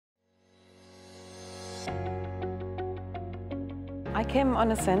I came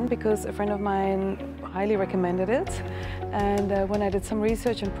on Ascend because a friend of mine highly recommended it, and when I did some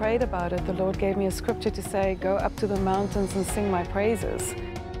research and prayed about it, the Lord gave me a scripture to say, go up to the mountains and sing my praises.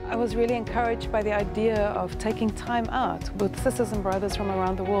 I was really encouraged by the idea of taking time out with sisters and brothers from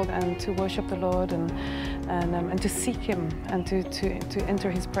around the world and to worship the Lord and to seek Him and to enter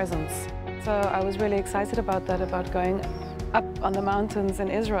His presence. So I was really excited about that, about going up on the mountains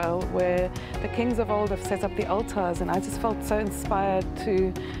in Israel where the kings of old have set up the altars, and I just felt so inspired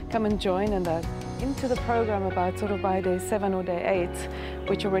to come and join in that. Into the program about sort of by day 7 or day 8,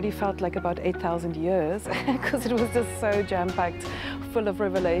 which already felt like about 8,000 years because it was just so jam-packed, full of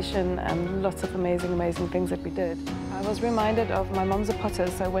revelation and lots of amazing things that we did. I was reminded of my mom's a potter,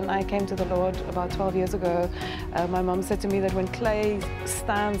 so when I came to the Lord about 12 years ago, my mom said to me that when clay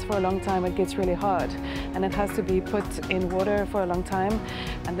stands for a long time, it gets really hard, and it has to be put in water for a long time,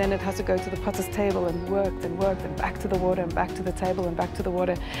 and then it has to go to the potter's table and worked and back to the water and back to the table and back to the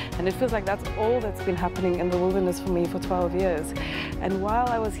water, and it feels like that's all that's been happening in the wilderness for me for 12 years. And while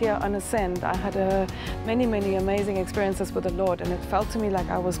I was here on Ascend, I had many amazing experiences with the Lord, and it felt to me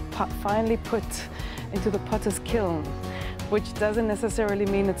like I was finally put into the potter's kiln, which doesn't necessarily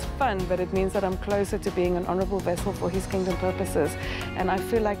mean it's fun, but it means that I'm closer to being an honorable vessel for His kingdom purposes. And I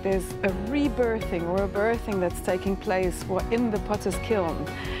feel like there's a rebirthing or a birthing that's taking place in the potter's kiln,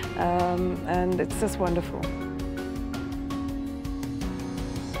 and it's just wonderful.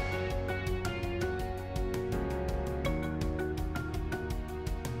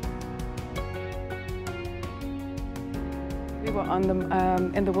 We were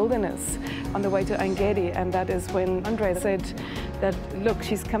in the wilderness on the way to Engedi, and that is when Andre said that, look,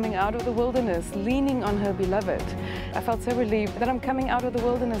 she's coming out of the wilderness, leaning on her beloved. I felt so relieved that I'm coming out of the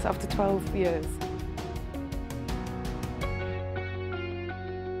wilderness after 12 years.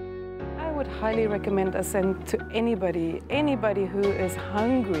 I would highly recommend Ascend to anybody who is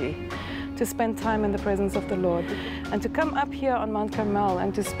hungry to spend time in the presence of the Lord, and to come up here on Mount Carmel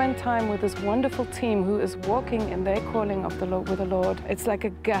and to spend time with this wonderful team who is walking in their calling of with the Lord. It's like a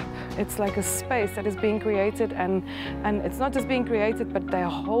gap, it's like a space that is being created, and it's not just being created, but they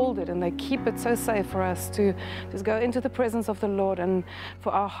hold it and they keep it so safe for us to just go into the presence of the Lord and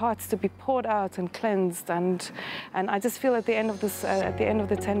for our hearts to be poured out and cleansed. And I just feel at the end of this, at the end of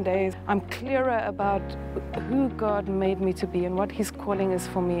the 10 days, I'm clearer about who God made me to be and what His calling is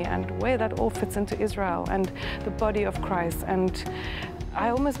for me, and where that all fits into Israel and the body of Christ. And I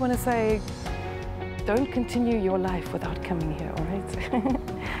almost want to say, don't continue your life without coming here, all right?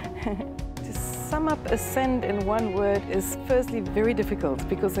 To sum up Ascend in one word is firstly very difficult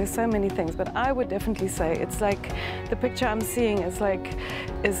because there's so many things, but I would definitely say it's like the picture I'm seeing is like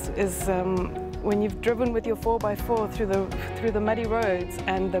when you've driven with your 4x4 through the muddy roads,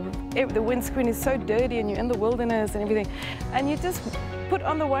 and the windscreen is so dirty and you're in the wilderness and everything, and you just put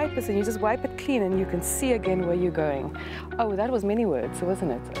on the wipers and you just wipe it clean and you can see again where you're going. Oh, that was many words,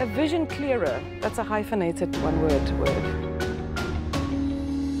 wasn't it? A vision clearer, that's a hyphenated one word.